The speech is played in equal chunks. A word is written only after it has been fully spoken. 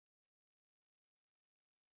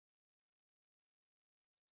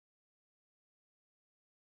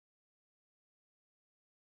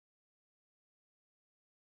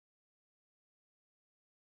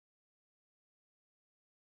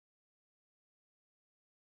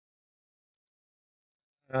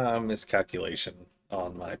Miscalculation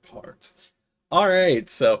on my part. All right,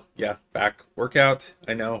 so yeah, back workout.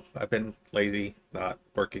 I know I've been lazy, not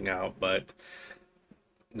working out, but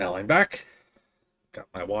now I'm back. Got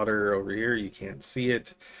my water over here. You can't see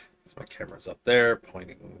it. My camera's up there,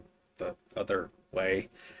 pointing the other way.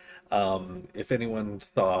 If anyone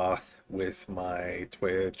saw with my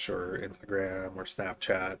Twitch or Instagram or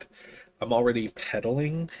Snapchat, I'm already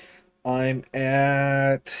pedaling. I'm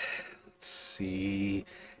at, let's see,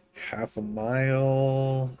 half a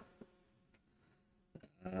mile,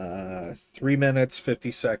 3 minutes,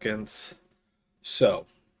 50 seconds. So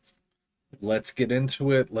let's get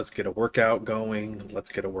into it. Let's get a workout going.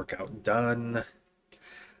 Let's get a workout done.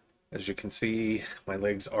 As you can see, my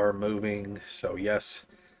legs are moving. So, yes,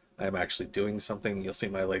 I'm actually doing something. You'll see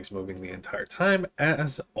my legs moving the entire time,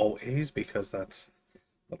 as always, because that's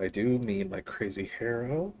what I do. Me and my crazy hair.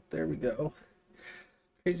 Oh, there we go.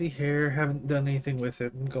 Crazy hair. Haven't done anything with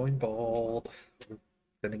it. I'm going bald.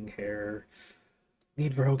 Thinning hair.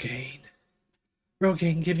 Need Rogaine.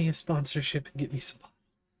 Rogaine, give me a sponsorship and get me some.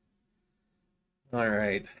 All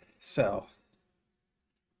right. So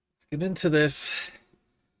let's get into this.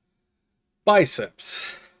 Biceps,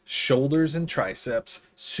 shoulders, and triceps.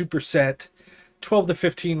 Superset. 12 to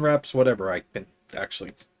 15 reps, whatever I can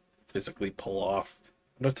actually physically pull off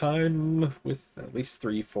at a time with at least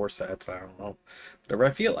 3, 4 sets. I don't know. Whatever I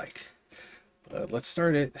feel like. But let's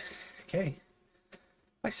start it. Okay.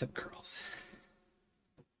 Bicep curls.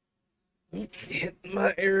 Hit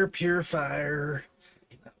my air purifier.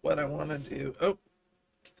 Not what I want to do. Oh,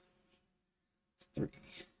 it's 3.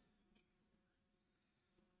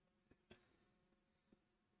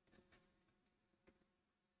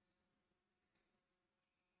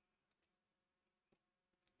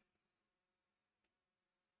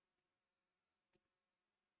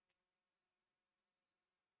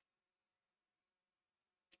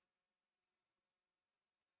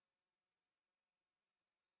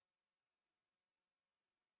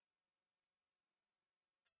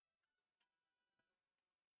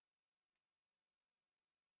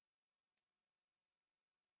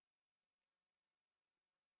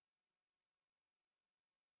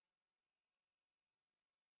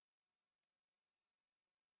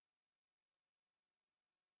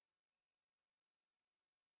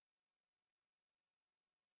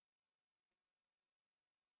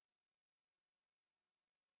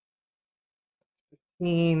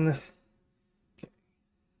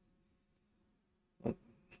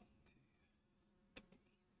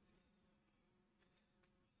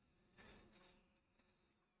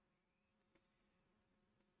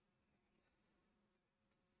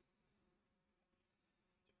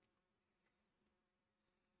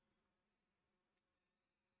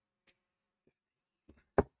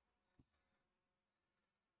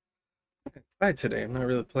 Bye today. I'm not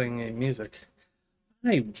really playing any music.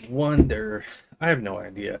 I wonder. I have no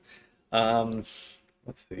idea. Um,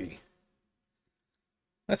 let's see.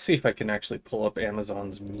 Let's see if I can actually pull up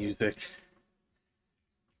Amazon's music.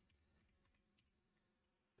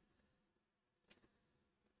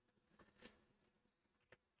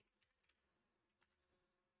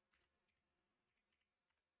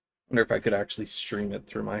 Wonder if I could actually stream it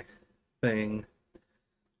through my thing.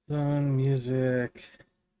 On music,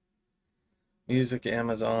 music,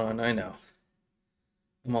 Amazon. I know.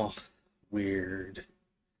 I'm all weird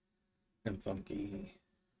and funky.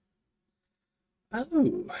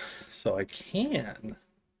 Oh, so I can.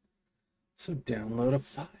 So download a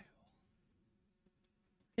file.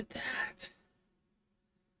 Look at that.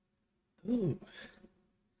 Ooh,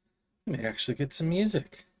 I may actually get some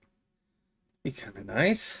music. Be kind of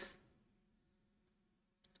nice.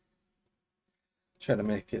 Try to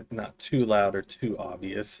make it not too loud or too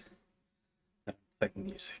obvious. Like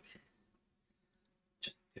music.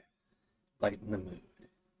 Just lighten the mood.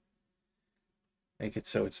 Make it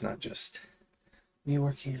so it's not just me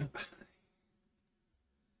working out.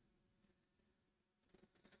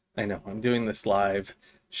 I know, I'm doing this live.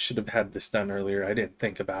 Should have had this done earlier. I didn't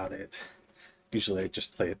think about it. Usually I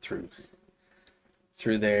just play it through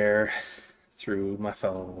there, through my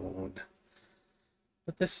phone.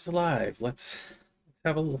 But this is live. Let's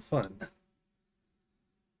have a little fun.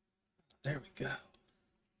 There we go.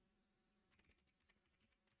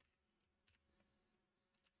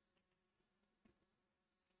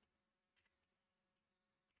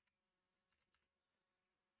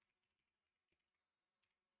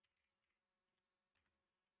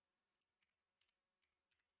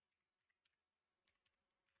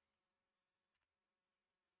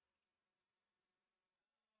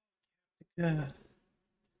 Yeah.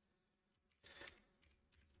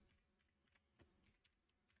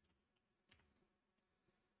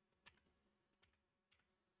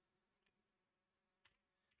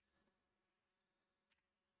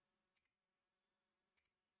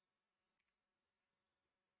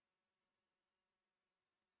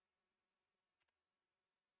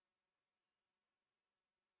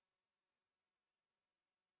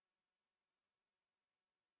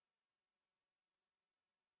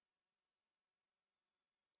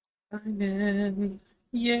 Sign in.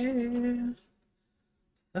 Yeah.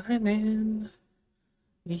 Sign in.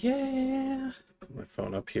 Yeah. Put my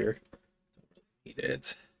phone up here. Need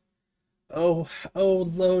it. Oh, oh,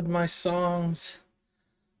 load my songs.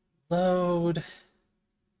 Load.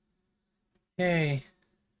 Hey.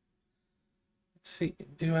 Let's see.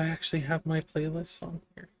 Do I actually have my playlist on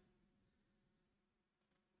here?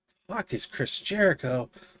 Fuck is Chris Jericho.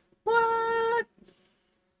 What?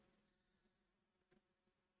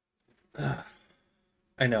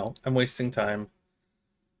 I know. I'm wasting time.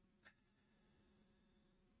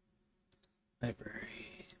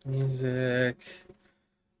 Library. Music.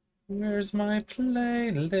 Where's my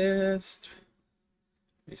playlist?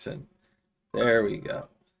 Recent. There we go.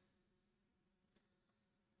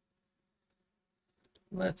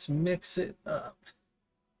 Let's mix it up.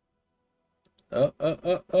 Oh, oh,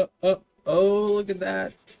 oh, oh, oh, oh, look at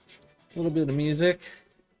that. A little bit of music.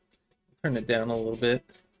 Turn it down a little bit.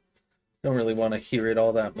 Don't really want to hear it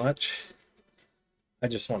all that much. I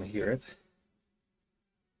just want to hear it.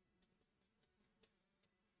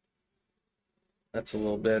 That's a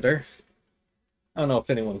little better. I don't know if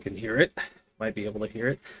anyone can hear it. Might be able to hear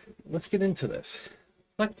it. Let's get into this.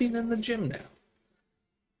 It's like being in the gym now.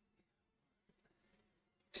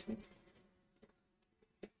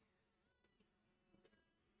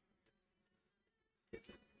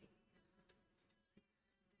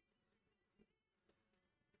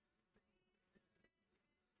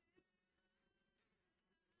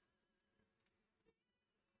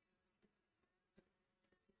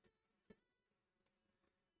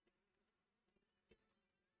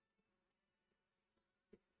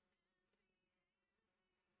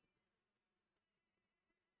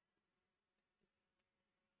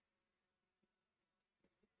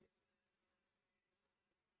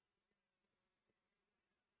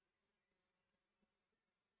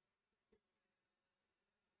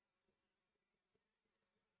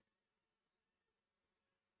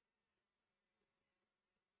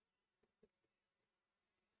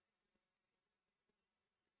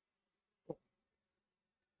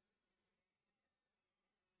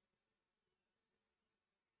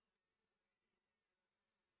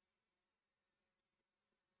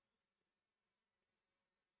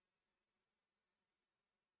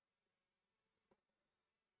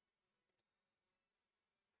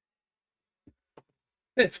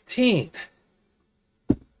 $15.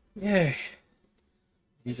 Yay.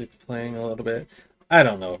 Music playing a little bit. I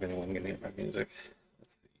don't know if anyone can hear my music.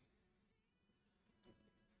 Let's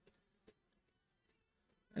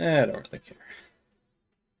see. I don't really care.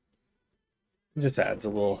 It just adds a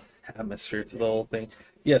little atmosphere to the whole thing.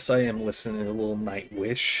 Yes, I am listening to a little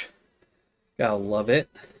Nightwish. Gotta love it.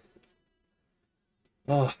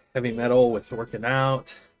 Oh, heavy metal with working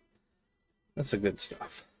out. That's the good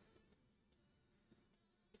stuff.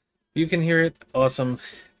 If you can hear it, awesome.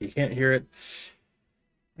 If you can't hear it,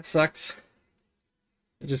 it sucks.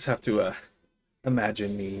 You just have to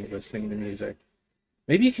imagine me listening to music.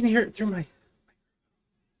 Maybe you can hear it through my...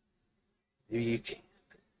 Maybe you can.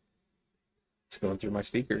 It's going through my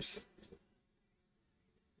speakers.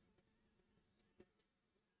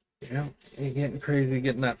 You know, you're getting crazy,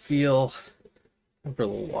 getting that feel. Time for a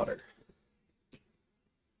little water.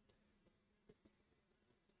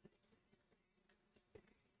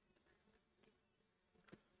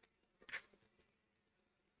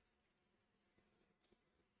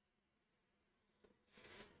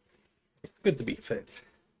 It's good to be fit.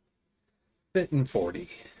 Fit and 40.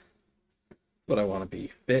 That's what I want to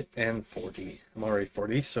be. Fit and 40. I'm already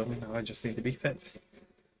 40, so now I just need to be fit.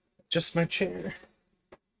 Just my chair.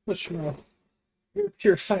 Push my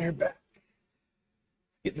pure fire back.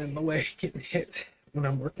 Getting in the way, getting hit when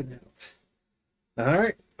I'm working out.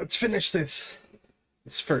 Alright, let's finish this.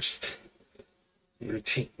 This first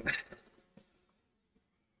routine.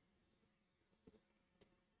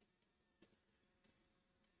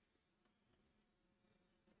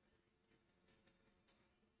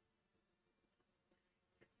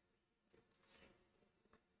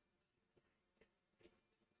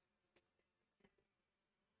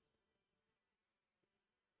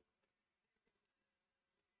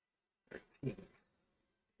 $13,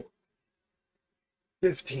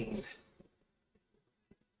 15.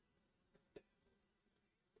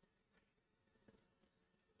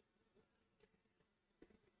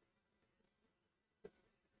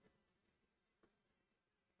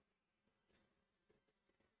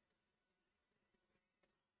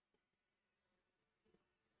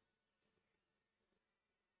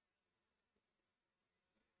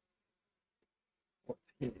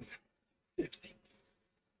 $14, 15.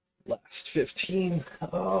 Last 15.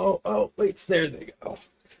 Oh, weights. There they go.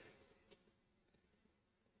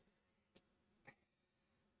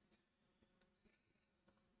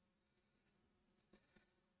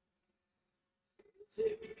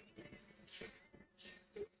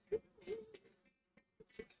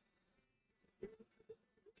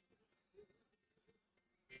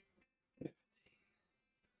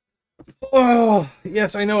 Oh,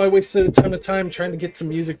 yes, I know I wasted a ton of time trying to get some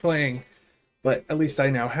music playing, but at least I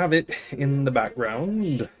now have it in the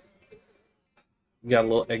background. We got a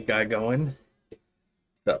little egg guy going.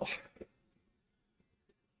 So,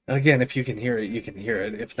 again, if you can hear it, you can hear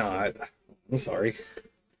it. If not, I'm sorry.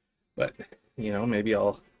 But, you know, maybe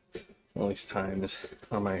I'll, all these times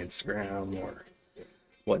on my Instagram or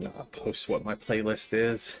whatnot, post what my playlist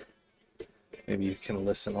is. Maybe you can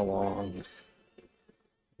listen along.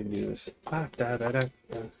 You can do this.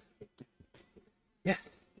 Yeah.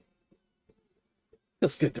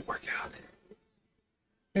 Feels good to work out.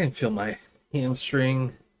 I can feel my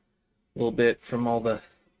hamstring a little bit from all the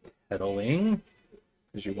pedaling,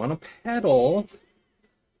 because you want to pedal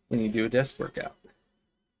when you do a desk workout.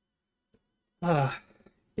 Yeah.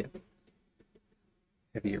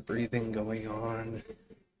 Heavier breathing going on.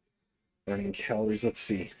 Burning calories. Let's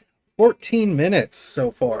see. 14 minutes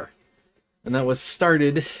so far. And that was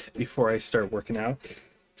started before I started working out.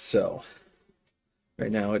 So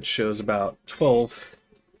right now it shows about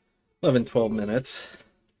 11, 12 minutes.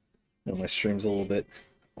 And my stream's a little bit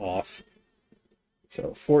off.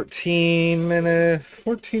 So 14 minutes,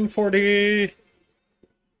 14:40,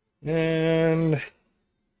 and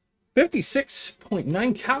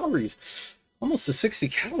 56.9 calories. Almost to 60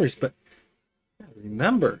 calories, but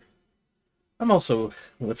remember, I'm also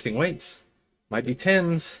lifting weights. Might be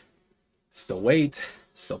tens, still weight,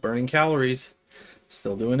 still burning calories,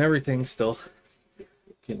 still doing everything, still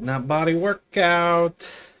getting that body workout.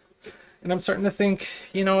 And I'm starting to think,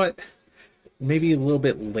 you know what, maybe a little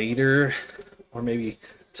bit later, or maybe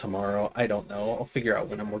tomorrow, I don't know. I'll figure out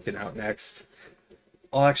when I'm working out next.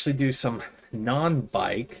 I'll actually do some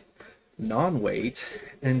non-bike, non-weight,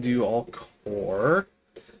 and do all core,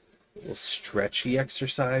 little stretchy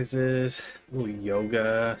exercises, a little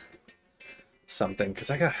yoga, something,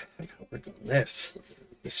 because I gotta work on this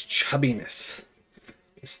chubbiness.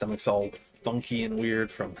 My stomach's all funky and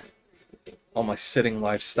weird from all my sitting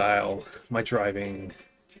lifestyle, my driving.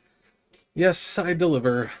 Yes, I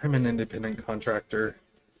deliver. I'm an independent contractor.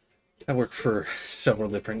 I work for several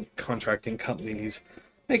different contracting companies,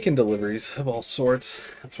 making deliveries of all sorts.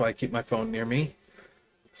 That's why I keep my phone near me.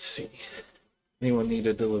 Let's see. Anyone need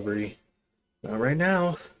a delivery? Not right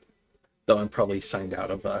now. Though I'm probably signed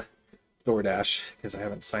out of DoorDash because I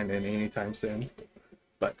haven't signed in anytime soon.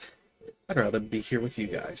 But I'd rather be here with you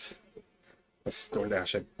guys. Plus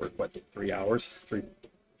DoorDash, I work, what, 3 hours? Three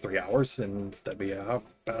hours, and that'd be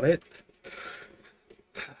about it.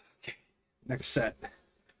 Okay, next set.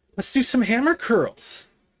 Let's do some hammer curls.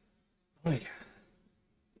 Oh yeah.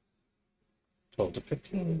 12 to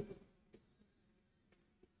 15.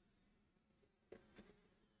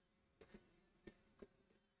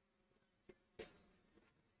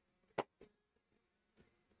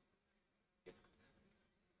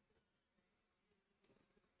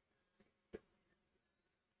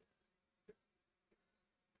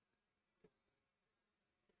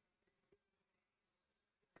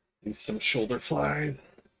 Do some shoulder flies.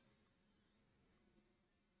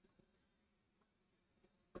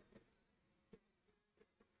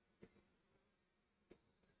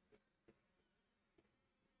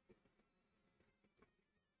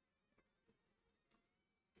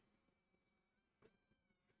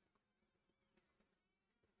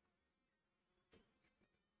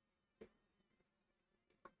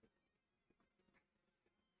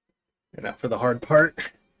 And now for the hard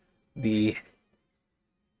part, the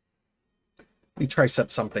tricep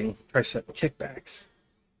kickbacks.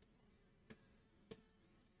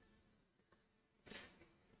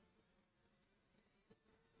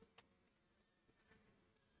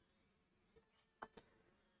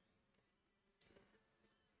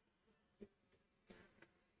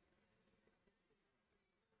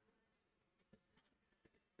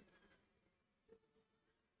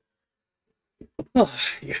 Oh,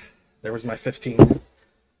 yeah, there was my 15.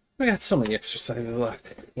 I got so many exercises left.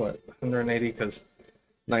 What, 180? Because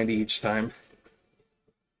 90 each time.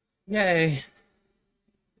 Yay!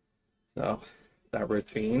 So, that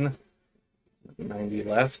routine, 90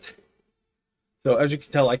 left. So, as you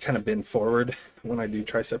can tell, I kind of bend forward when I do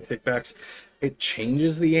tricep kickbacks. It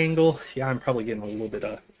changes the angle. Yeah, I'm probably getting a little bit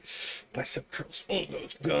of bicep curls. Oh,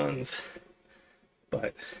 those guns.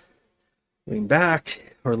 But lean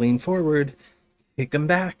back or lean forward. Kick them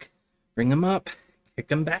back, bring them up, kick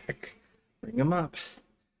them back, bring them up.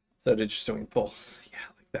 Instead of just doing pull, yeah,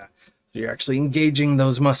 like that. So you're actually engaging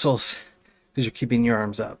those muscles because you're keeping your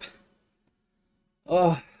arms up.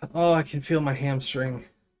 Oh, Oh, I can feel my hamstring,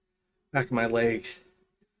 back of my leg,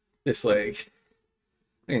 this leg.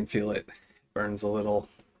 I can feel it. It burns a little,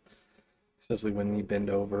 especially when you bend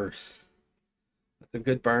over. That's a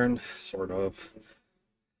good burn, sort of.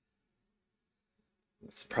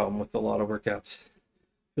 That's the problem with a lot of workouts.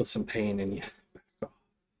 Feel some pain and you back off,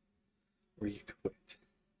 or you quit.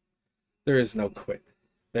 There is no quit.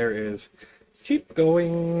 There is keep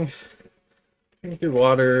going. Drink your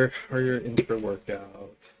water or your intra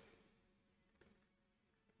workout.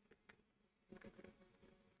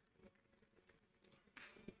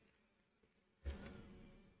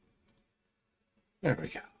 There we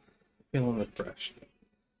go. Feeling refreshed.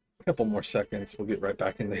 A couple more seconds, we'll get right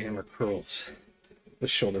back into hammer curls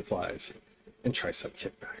with shoulder flies and tricep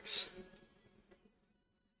kickbacks.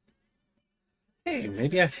 Hey,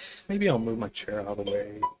 maybe I'll move my chair out of the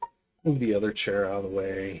way. Move the other chair out of the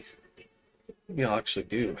way. Maybe I'll actually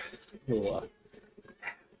do a little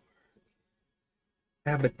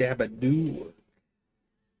abba dabba do.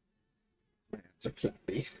 My hands are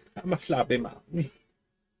floppy. I'm a floppy man.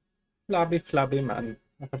 Floppy man.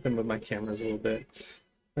 I'll have to move my cameras a little bit.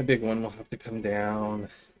 My big one will have to come down.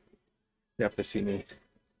 You have to see me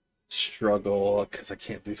struggle because I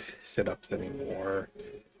can't do sit-ups anymore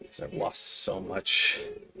because I've lost so much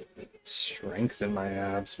strength in my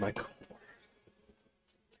abs, my core.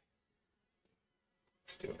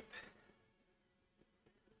 Let's do it.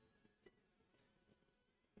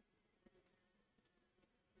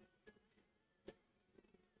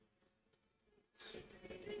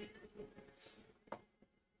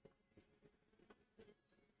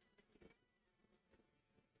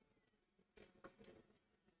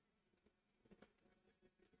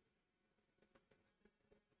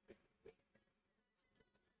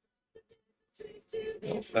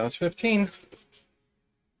 Oh, that was 15.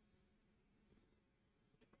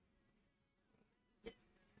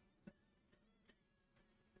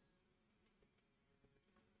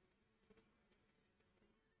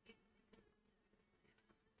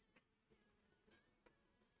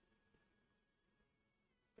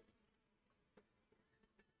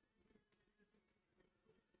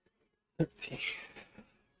 $13.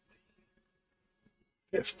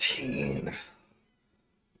 15.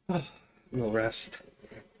 Oh, a little rest.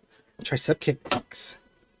 Tricep kickbacks.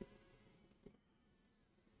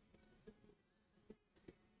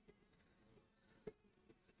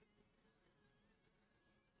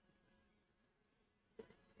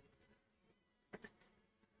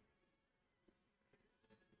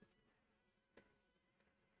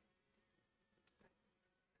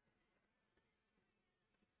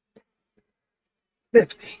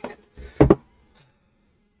 $15.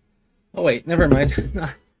 Oh wait, never mind.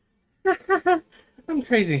 I'm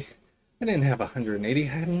crazy. I didn't have 180. I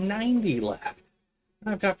had 90 left.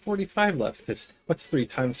 I've got 45 left because what's 3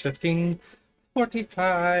 times 15?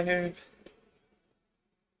 45.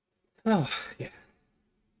 Oh, yeah.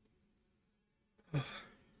 Oh,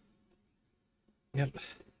 yep.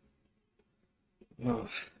 Oh,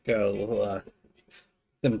 got a little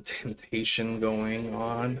some temptation going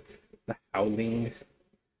on. The Howling.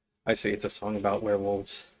 I say it's a song about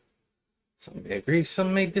werewolves. Some may agree,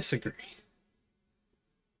 some may disagree.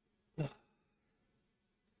 Oh,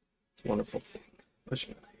 it's a wonderful thing. Push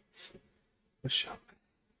my legs. Push up.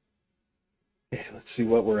 Okay, let's see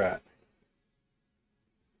what we're at.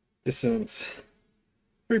 Distance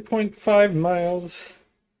 3.5 miles,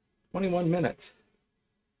 21 minutes.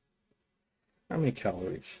 How many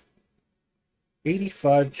calories?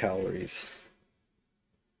 85 calories.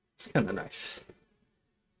 It's kind of nice.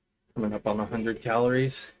 Coming up on 100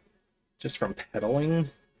 calories just from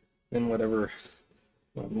pedaling and whatever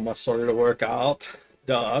muscle to work out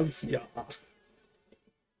does. Yeah.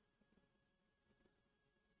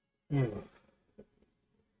 Mm.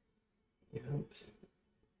 Yep.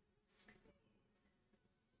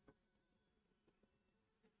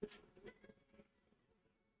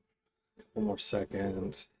 Couple more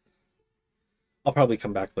seconds. I'll probably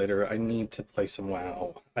come back later. I need to play some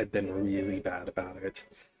WoW. I've been really bad about it.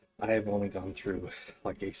 I have only gone through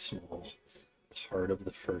like a small part of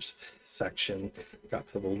the first section. Got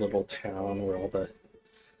to the little town where all the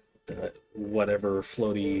whatever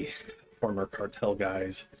floaty former cartel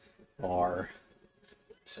guys are.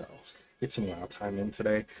 So get some WoW time in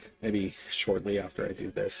today. Maybe shortly after I do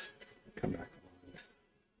this, come back on.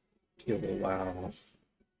 Get a little WoW.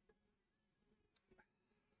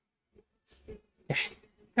 Yeah.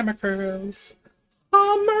 Hammer curls.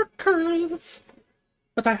 Hammer curls.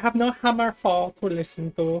 But I have no hammer fall to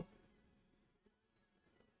listen to.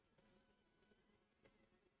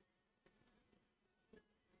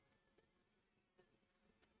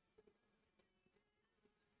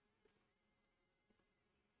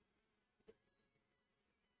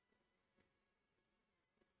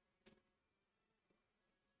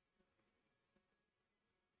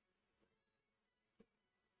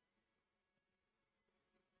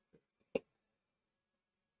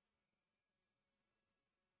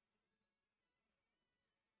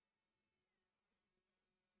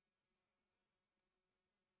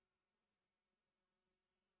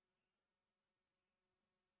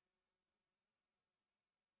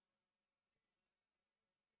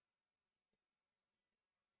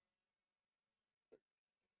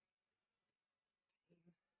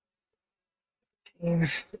 Oh,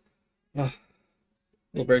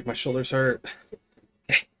 little break, my shoulders hurt.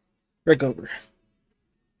 Okay, break over.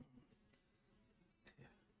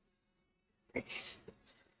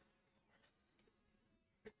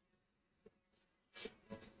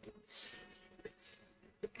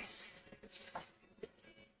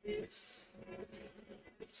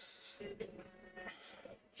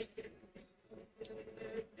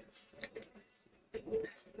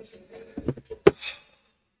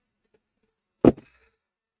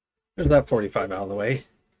 There's that 45 out of the way.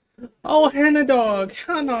 Oh, Hannah dog.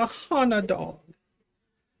 Hannah dog.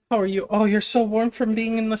 How are you? Oh, you're so warm from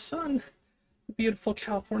being in the sun. The beautiful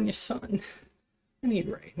California sun. I need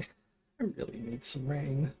rain. I really need some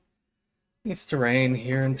rain. It needs to rain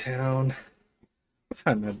here in town.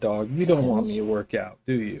 Hannah dog, you don't want me to work out,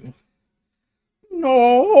 do you?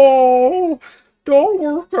 No, don't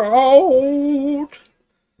work out.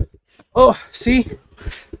 Oh, see?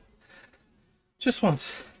 Just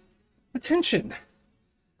wants attention.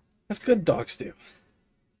 That's good dogs do.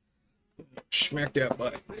 Smack that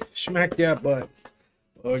butt. Smack that butt.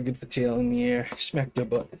 Oh, get the tail in the air. Smack that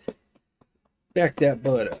butt. Back that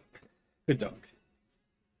butt up. Good dog.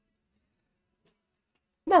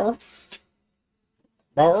 Brr.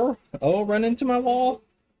 Brr. Oh, run into my wall.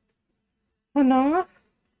 Oh, no.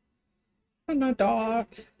 Oh, no, dog.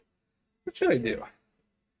 What should I do?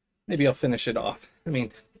 Maybe I'll finish it off. I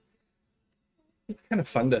mean, it's kind of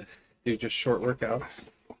fun to do just short workouts.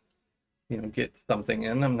 You know, get something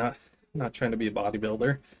in. I'm not trying to be a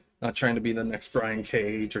bodybuilder. Not trying to be the next Brian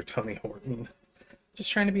Cage or Tony Horton.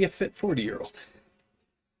 Just trying to be a fit 40-year-old.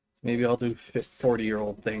 Maybe I'll do fit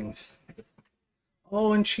 40-year-old things.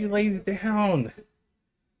 Oh, and she lays down.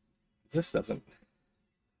 This doesn't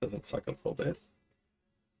suck a little bit.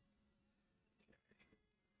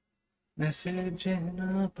 Message in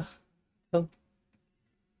a bottle.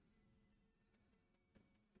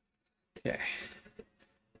 Okay.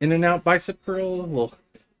 In and out bicep curl, little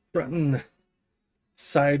front and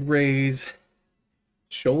side raise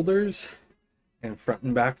shoulders, and front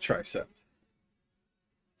and back triceps.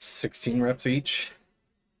 16 reps each.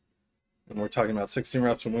 And we're talking about 16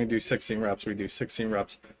 reps. When we do 16 reps, we do 16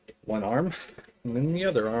 reps one arm, and then the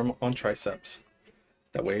other arm on triceps.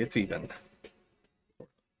 That way it's even.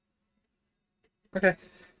 Okay.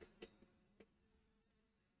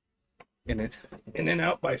 In and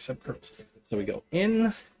out bicep curls. So we go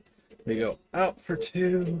in, we go out for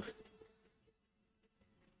 2.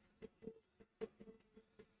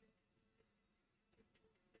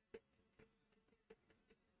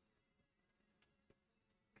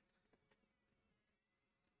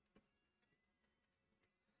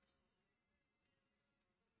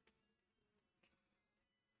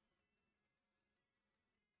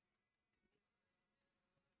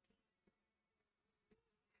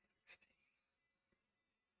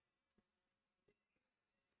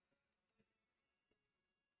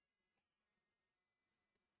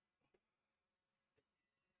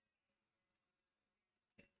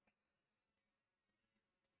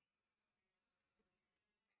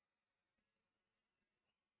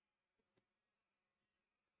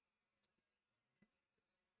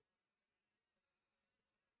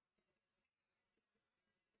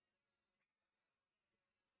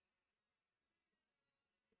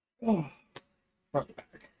 Oh, front back.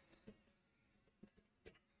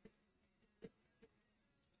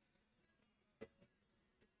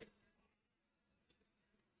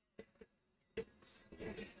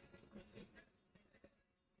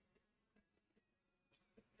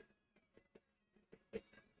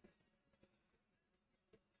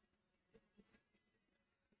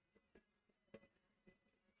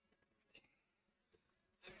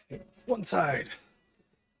 One side.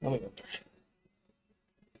 Let me go there.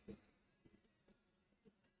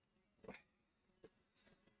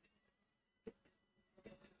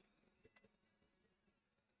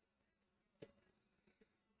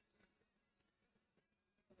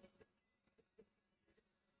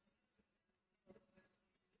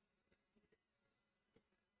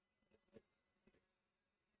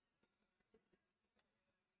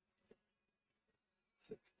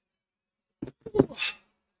 6.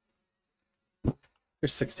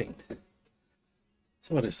 Here's 16.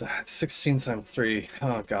 So what is that? 16 times 3.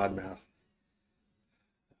 Oh, God, math.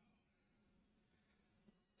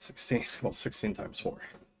 16. Well, 16 times 4.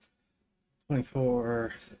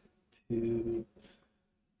 24. 2.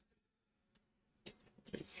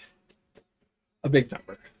 A big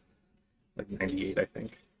number. Like 98, I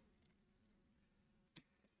think.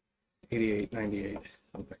 88, 98,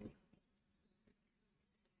 something.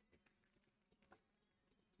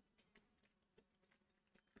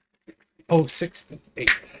 Oh, 6, 8.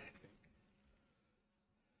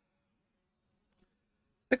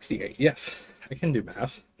 68. Yes, I can do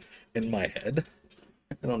math in my head.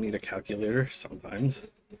 I don't need a calculator sometimes.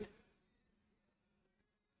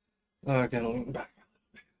 Oh, gonna lean back.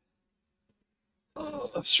 Oh,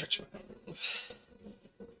 let's stretch my arms.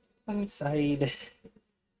 One side,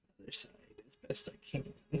 other side as best I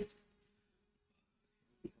can.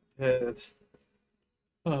 Head.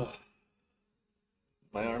 Oh,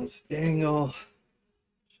 my arms dangle.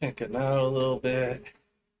 Shake them out a little bit.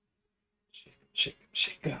 Shake them,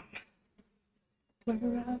 shake them.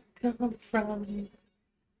 Where I come from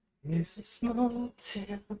is a small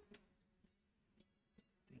town.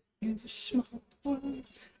 You small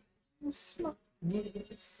words, you small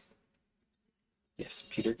words. Yes,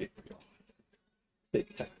 Peter Gabriel.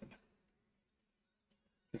 Big time.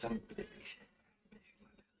 Because I'm big.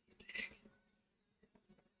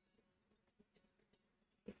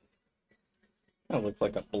 I look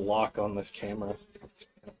like a block on this camera. It's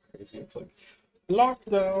kind of crazy. It's like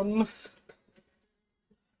lockdown.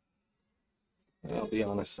 I'll be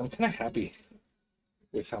honest, I'm kind of happy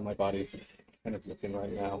with how my body's kind of looking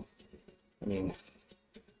right now. I mean,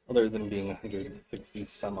 other than being 160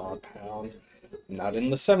 some odd pounds, I'm not in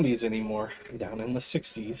the 70s anymore. I'm down in the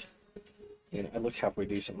 60s. And I look halfway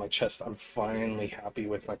decent. My chest, I'm finally happy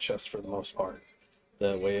with my chest for the most part.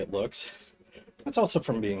 The way it looks. That's also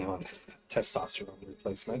from being on testosterone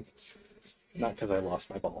replacement. Not because I lost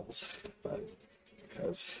my balls, but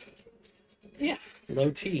because, yeah, low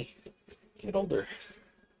T. Get older.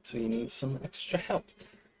 So you need some extra help.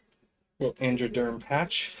 Little Angioderm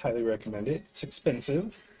patch, highly recommend it. It's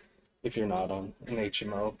expensive if you're not on an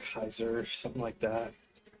HMO, Kaiser, something like that.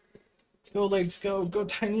 Go legs, go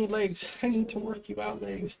tiny legs. I need to work you out,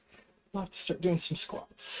 legs. I'll have to start doing some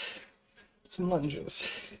squats, some lunges,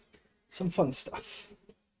 some fun stuff.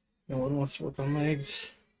 No one wants to work on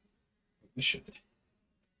legs. You should.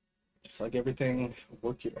 Just like everything,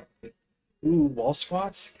 work you out. Ooh, wall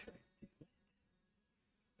squats.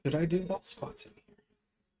 Could I do wall squats in here?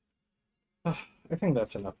 Oh, I think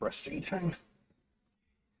that's enough resting time.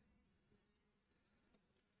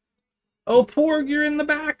 Oh, Porg, you're in the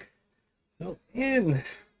back. So in,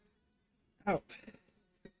 out.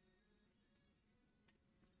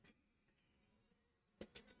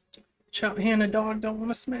 Watch out, Hannah, dog. Don't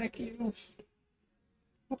want to smack you.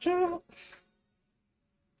 Watch out.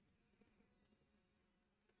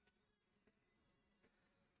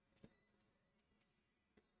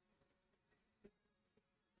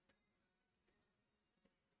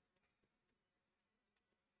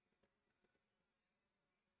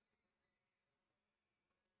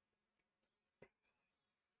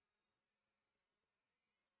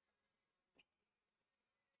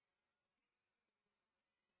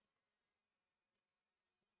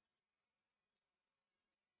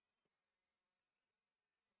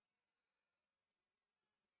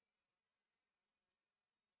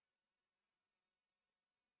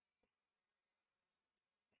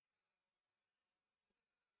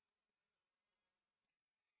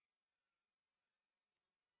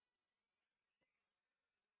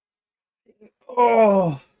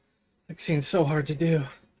 Oh, 16's so hard to do.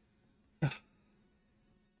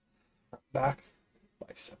 Back,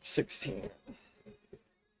 bicep 16.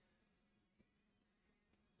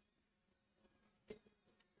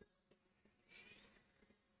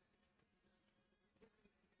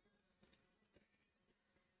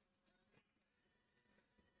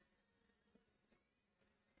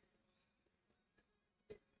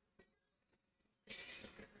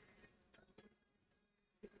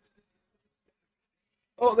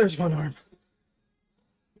 Oh, there's one arm.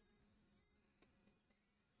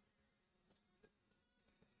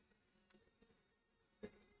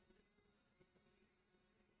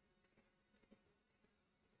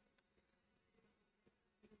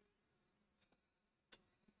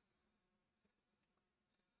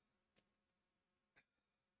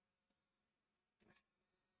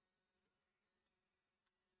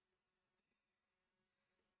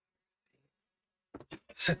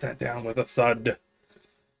 Set that down with a thud.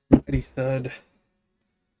 Mighty thud.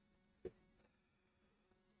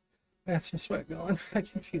 I got some sweat going. I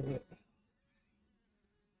can feel it.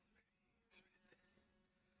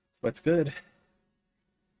 Sweat's good.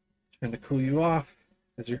 Trying to cool you off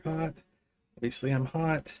because you're hot. Obviously, I'm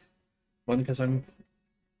hot. One, because I'm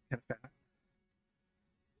kind of fat.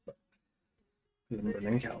 Because I'm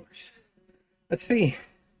burning calories. Let's see.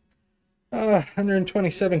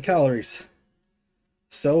 127 calories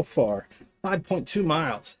so far. 5.2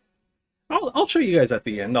 miles. I'll show you guys at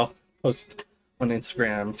the end. I'll post on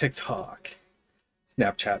Instagram, TikTok,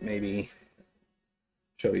 Snapchat maybe.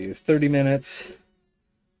 Show you 30 minutes,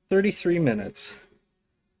 33 minutes.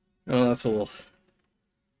 Oh, that's a little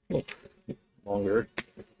little longer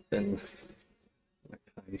than my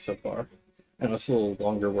time so far. And it's a little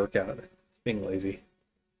longer workout. It's being lazy.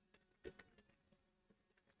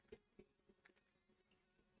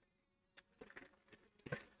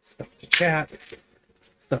 Stuff to chat.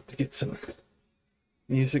 Stuff to get some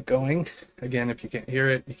music going. Again, if you can't hear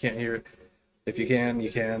it, you can't hear it. If you can,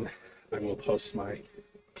 you can. I will post my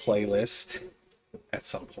playlist at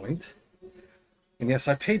some point. And yes,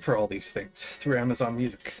 I paid for all these things through Amazon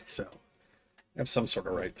Music, so I have some sort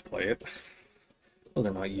of right to play it. Whether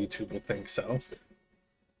or not YouTube will think so.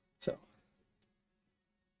 So,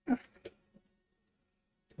 a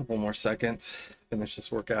couple more seconds. Finish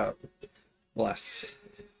this workout. Last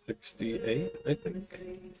 68, I think.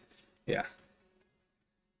 Yeah.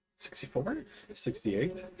 64,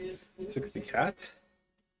 68, 60 cat,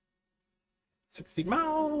 60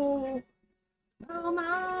 mouse.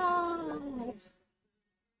 No.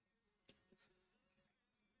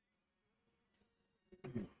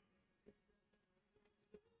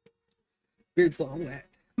 Beard's all wet.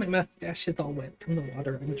 My mustache is all wet from the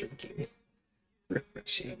water I'm drinking.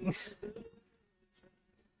 Refreshing.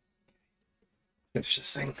 Finish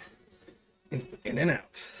this thing. In and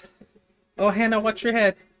out. Oh, Hannah, watch your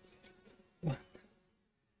head. 1,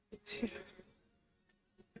 2.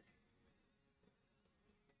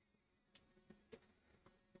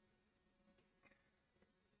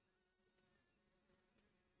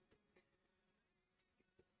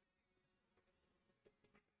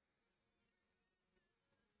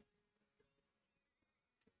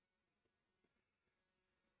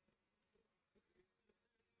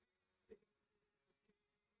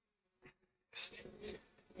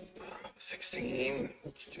 Oh, 16.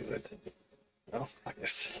 Let's do it. Oh, like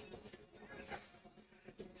this.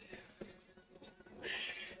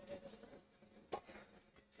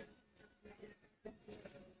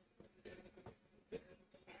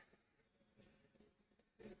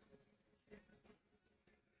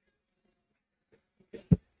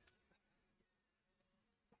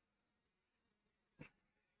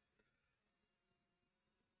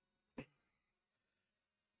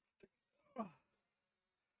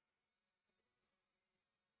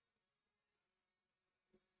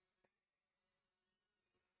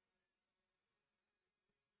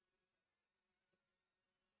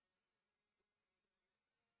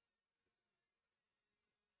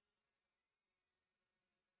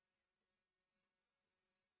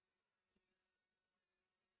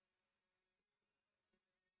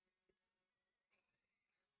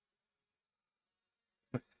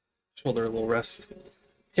 Shoulder a little rest.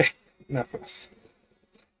 Okay, enough rest.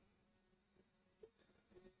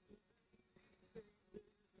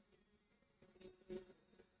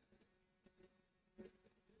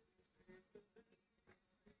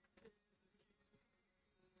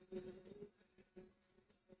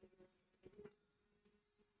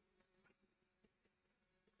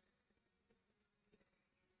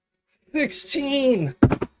 $16.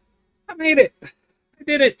 I made it. I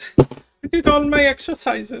did it. I did all my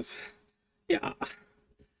exercises. Yeah.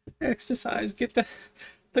 Exercise. Get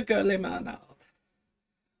the girly man out.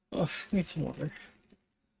 Oh, need some water.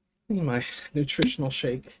 Need my nutritional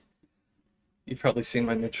shake. You've probably seen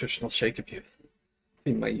my nutritional shake if you've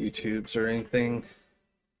seen my YouTubes or anything.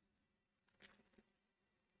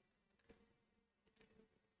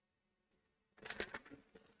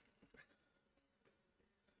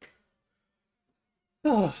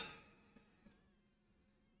 Oh.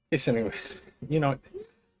 Yes, anyway, you know,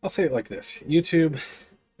 I'll say it like this. YouTube, if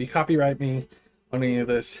you copyright me on any of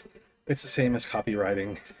this, it's the same as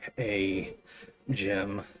copywriting a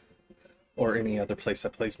gym or any other place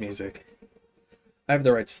that plays music. I have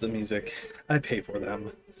the rights to the music. I pay for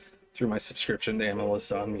them through my subscription to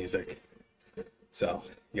Amazon Music. So,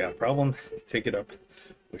 you got a problem? Take it up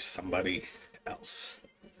with somebody else.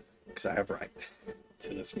 Because I have right to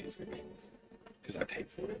this music. Because I pay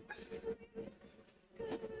for it.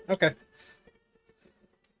 Okay.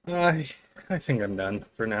 I think I'm done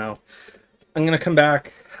for now. I'm gonna come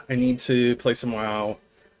back. I need to play some WoW.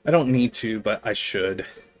 I don't need to, but I should.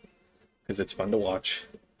 Because it's fun to watch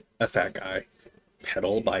a fat guy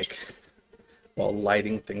pedal a bike while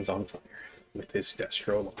lighting things on fire with his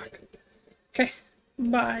Destro lock. Okay,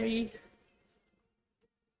 bye.